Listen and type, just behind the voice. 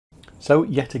So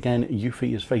yet again,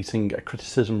 Eufy is facing a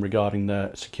criticism regarding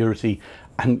their security,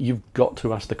 and you've got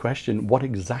to ask the question, what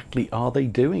exactly are they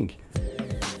doing?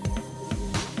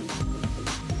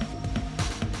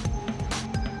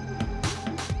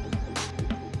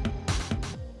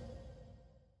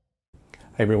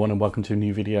 Hey everyone, and welcome to a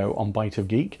new video on Bite of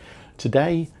Geek.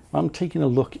 Today I'm taking a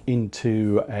look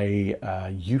into a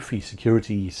Eufy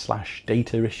security /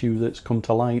 data issue that's come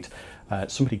to light.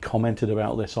 Somebody commented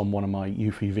about this on one of my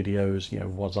Eufy videos.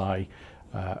 Was I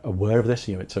aware of this?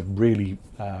 It's a really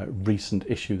recent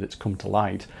issue that's come to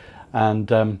light,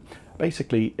 and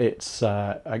basically it's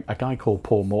a guy called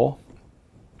Paul Moore.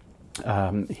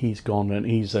 He's gone and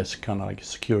he's a kind of like a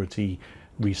security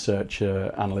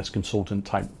researcher, analyst, consultant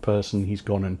type person. He's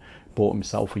gone and bought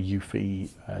himself a Eufy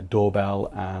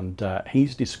doorbell, and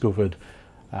he's discovered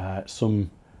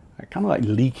some kind of like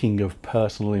leaking of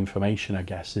personal information, I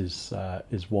guess, is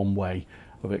one way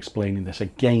of explaining this,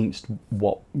 against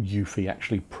what Eufy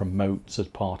actually promotes as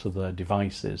part of their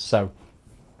devices. So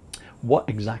what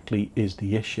exactly is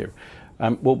the issue?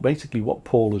 Well, basically what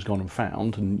Paul has gone and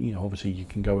found, and obviously you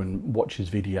can go and watch his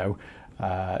video.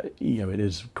 It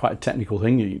is quite a technical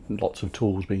thing. Lots of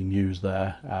tools being used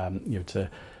there, to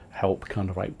help kind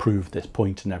of like prove this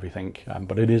point and everything.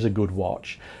 But it is a good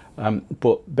watch.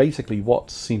 But basically,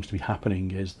 what seems to be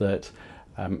happening is that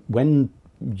when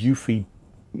Eufy,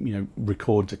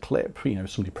 records a clip,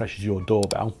 somebody presses your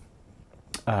doorbell,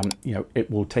 it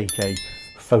will take a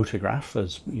photograph,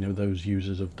 as those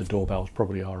users of the doorbells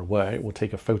probably are aware. It will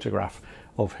take a photograph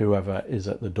of whoever is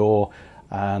at the door,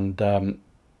 and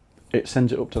it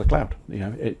sends it up to the cloud.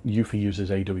 Eufy uses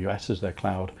AWS as their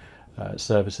cloud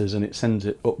services, and it sends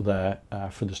it up there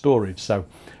for the storage. So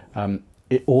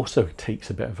it also takes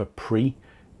a bit of a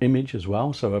pre-image as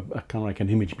well, so a kind of like an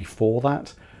image before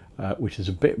that, which is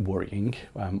a bit worrying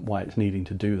why it's needing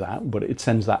to do that, but it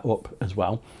sends that up as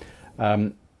well.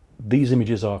 These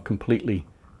images are completely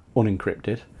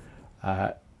unencrypted.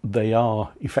 They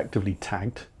are effectively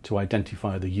tagged to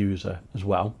identify the user as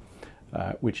well,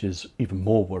 which is even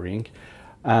more worrying.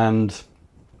 And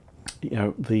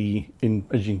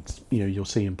as you'll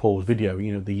see in Paul's video,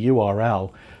 the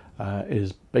URL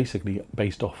is basically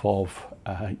based off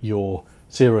of your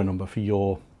serial number for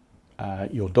your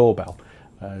doorbell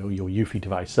or your Eufy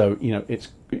device. So it's,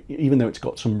 even though it's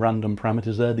got some random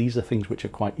parameters there, these are things which are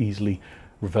quite easily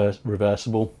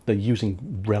reversible. They're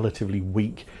using relatively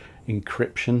weak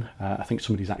encryption. I think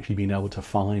somebody's actually been able to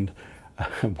find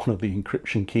one of the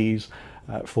encryption keys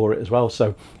for it as well.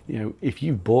 So if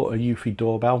you bought a Eufy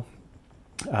doorbell,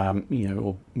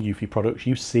 or Eufy products,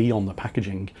 you see on the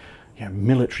packaging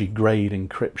military grade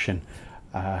encryption,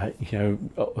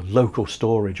 local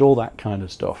storage, all that kind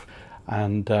of stuff.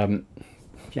 And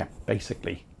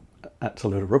basically that's a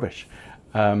load of rubbish.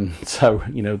 So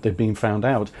they've been found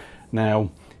out.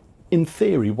 Now in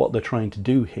theory, what they're trying to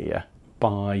do here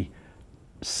by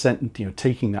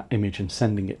taking that image and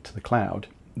sending it to the cloud,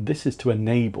 this is to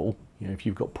enable, if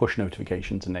you've got push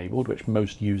notifications enabled, which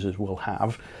most users will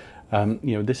have,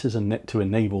 this is to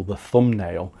enable the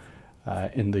thumbnail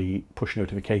in the push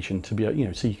notification to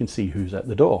be, so you can see who's at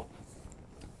the door.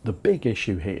 The big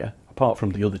issue here, apart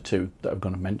from the other two that I've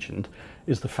gone and mentioned,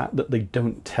 is the fact that they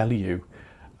don't tell you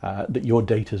that your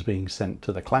data is being sent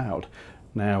to the cloud.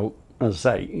 Now, as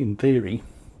I say, in theory,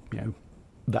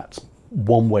 that's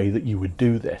one way that you would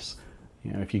do this.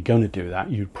 If you're going to do that,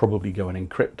 you'd probably go and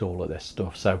encrypt all of this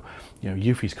stuff. So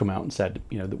Eufy's come out and said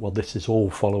that, well, this is all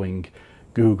following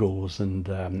Google's and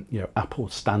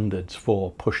Apple's standards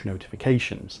for push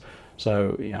notifications.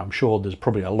 So I'm sure there's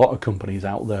probably a lot of companies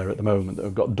out there at the moment that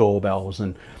have got doorbells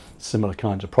and similar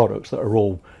kinds of products that are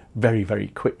all very, very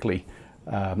quickly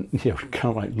kind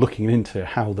of like looking into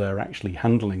how they're actually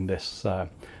handling this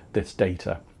this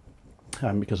data,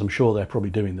 because I'm sure they're probably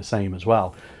doing the same as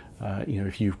well.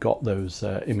 If you've got those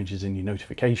images in your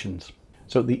notifications.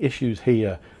 So the issues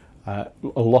here, a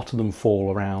lot of them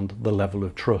fall around the level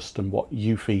of trust and what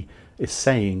Eufy is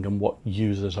saying and what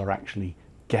users are actually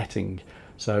getting.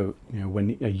 So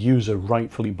when a user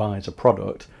rightfully buys a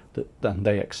product, then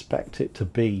they expect it to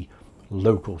be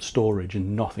local storage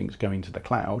and nothing's going to the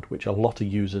cloud, which a lot of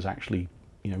users actually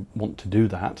want to do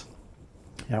that.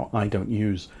 I don't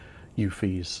use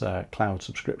Eufy's cloud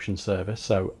subscription service,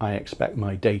 so I expect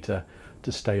my data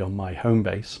to stay on my home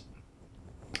base.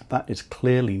 That is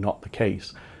clearly not the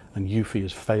case, and Eufy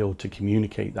has failed to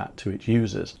communicate that to its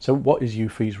users. So what is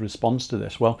Eufy's response to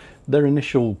this? Well, their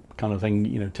initial kind of thing,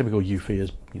 typical Eufy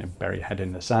is, bury your head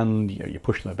in the sand, you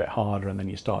push them a bit harder, and then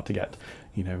you start to get,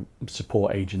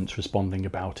 support agents responding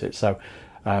about it. So,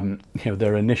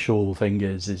 their initial thing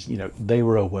is, they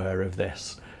were aware of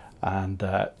this. and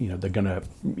you know, they're going to,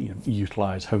 you know,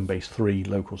 utilize Homebase 3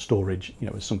 local storage, you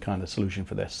know, as some kind of solution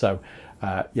for this. So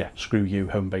yeah, screw you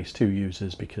Homebase 2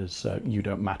 users, because you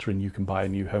don't matter and you can buy a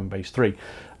new Homebase 3.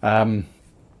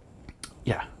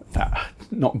 Yeah,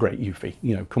 not great, Eufy.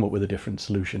 You know, come up with a different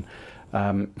solution.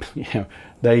 You know,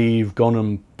 they've gone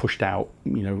and pushed out,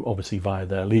 you know, obviously via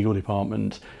their legal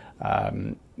department,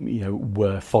 you know,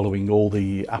 we're following all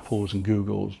the Apple's and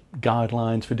Google's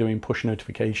guidelines for doing push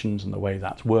notifications and the way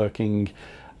that's working.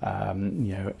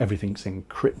 You know, everything's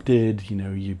encrypted, you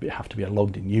know, you have to be a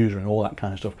logged in user and all that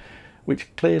kind of stuff,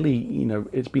 which clearly, you know,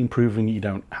 it's been proven you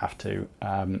don't have to.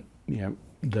 You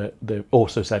know, they've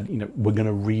also said, you know, we're going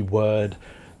to reword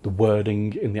the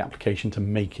wording in the application to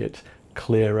make it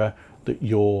clearer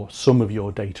that some of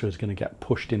your data is going to get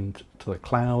pushed into the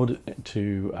cloud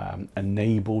to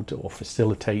enable or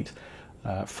facilitate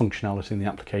functionality in the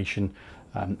application.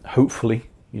 Hopefully,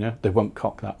 you know, they won't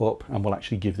cock that up and will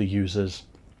actually give the users,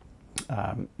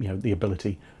 you know, the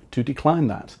ability to decline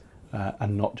that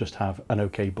and not just have an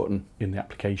OK button in the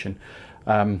application.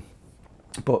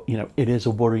 But, you know, it is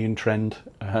a worrying trend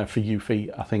for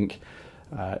Eufy. I think,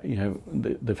 you know,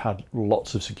 they've had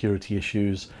lots of security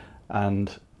issues,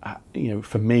 and you know,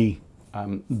 for me,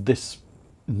 this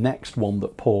next one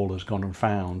that Paul has gone and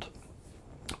found,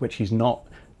 which he's not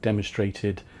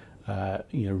demonstrated,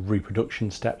 you know, reproduction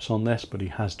steps on this, but he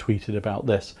has tweeted about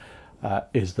this,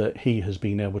 is that he has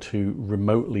been able to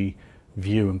remotely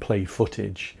view and play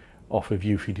footage off of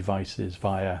Eufy devices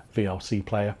via VLC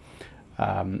player.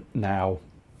 Now,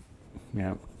 you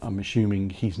know, I'm assuming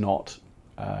he's not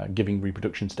giving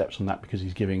reproduction steps on that because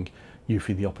he's giving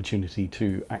Eufy the opportunity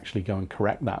to actually go and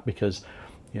correct that, because,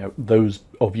 you know, those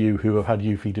of you who have had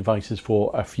Eufy devices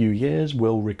for a few years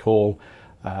will recall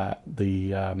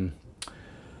the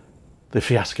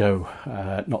fiasco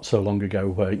not so long ago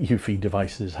where Eufy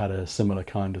devices had a similar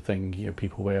kind of thing. You know,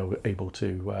 people were able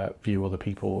to view other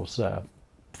people's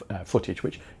footage,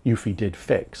 which Eufy did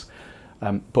fix.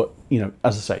 But, you know,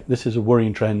 as I say, this is a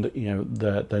worrying trend. You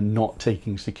know, they're not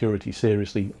taking security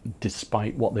seriously,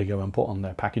 despite what they go and put on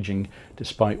their packaging,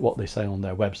 despite what they say on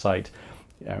their website.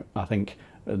 You know, I think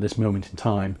at this moment in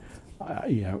time,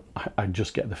 you know, I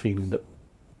just get the feeling that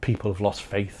people have lost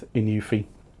faith in Eufy,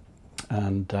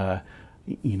 and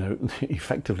you know,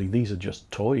 effectively these are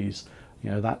just toys. You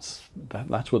know, that's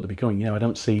what they're becoming. You know, I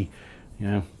don't see, you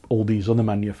know, all these other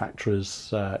manufacturers,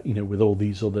 you know, with all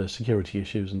these other security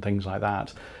issues and things like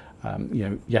that. You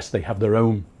know, yes, they have their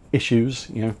own issues,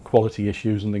 you know, quality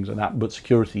issues and things like that, but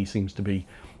security seems to be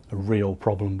a real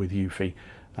problem with Eufy.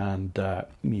 And,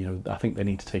 you know, I think they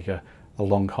need to take a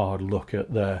long, hard look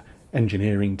at their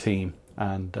engineering team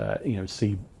and, you know,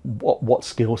 see what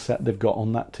skill set they've got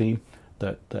on that team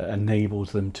that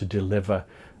enables them to deliver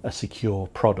a secure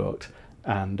product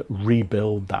and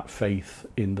rebuild that faith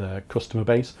in the customer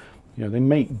base. You know, they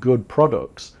make good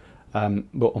products,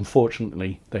 but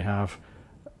unfortunately they have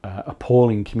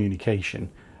appalling communication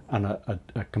and a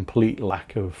complete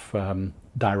lack of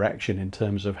direction in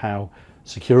terms of how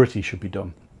security should be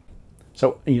done.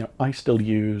 So, you know, I still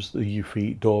use the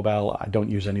Eufy doorbell. I don't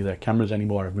use any of their cameras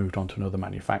anymore. I've moved on to another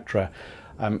manufacturer.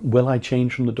 Will I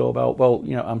change from the doorbell? Well,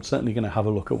 you know, I'm certainly going to have a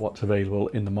look at what's available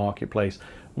in the marketplace.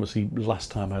 Obviously,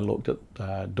 last time I looked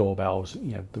at doorbells,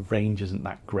 you know, the range isn't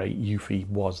that great. Eufy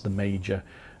was the major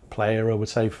player, I would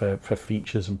say, for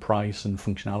features and price and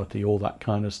functionality, all that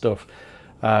kind of stuff.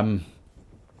 You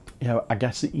know, I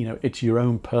guess, you know, it's your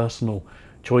own personal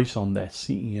choice on this.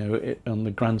 You know, on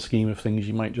the grand scheme of things,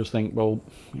 you might just think, well,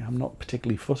 you know, I'm not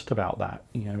particularly fussed about that.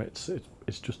 You know, it's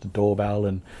just a doorbell,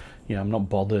 and, you know, I'm not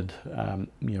bothered,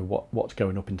 you know, what's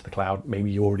going up into the cloud.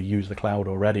 Maybe you already use the cloud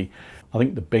already. I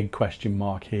think the big question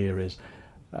mark here is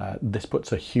this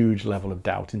puts a huge level of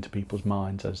doubt into people's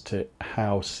minds as to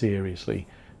how seriously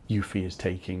Eufy is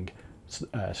taking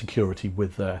security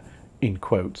with their, in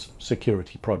quotes,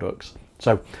 security products.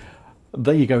 So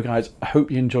there you go, guys. I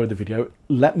hope you enjoyed the video.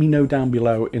 Let me know down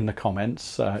below in the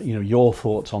comments, you know, your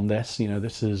thoughts on this. You know,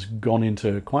 this has gone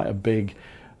into quite a big,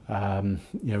 you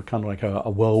know, kind of like a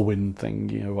whirlwind thing,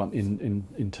 you know,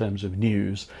 in terms of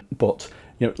news. But,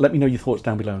 you know, let me know your thoughts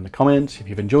down below in the comments. If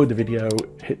you've enjoyed the video,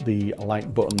 hit the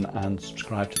like button and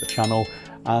subscribe to the channel,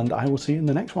 and I will see you in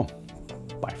the next one.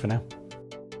 Bye for now.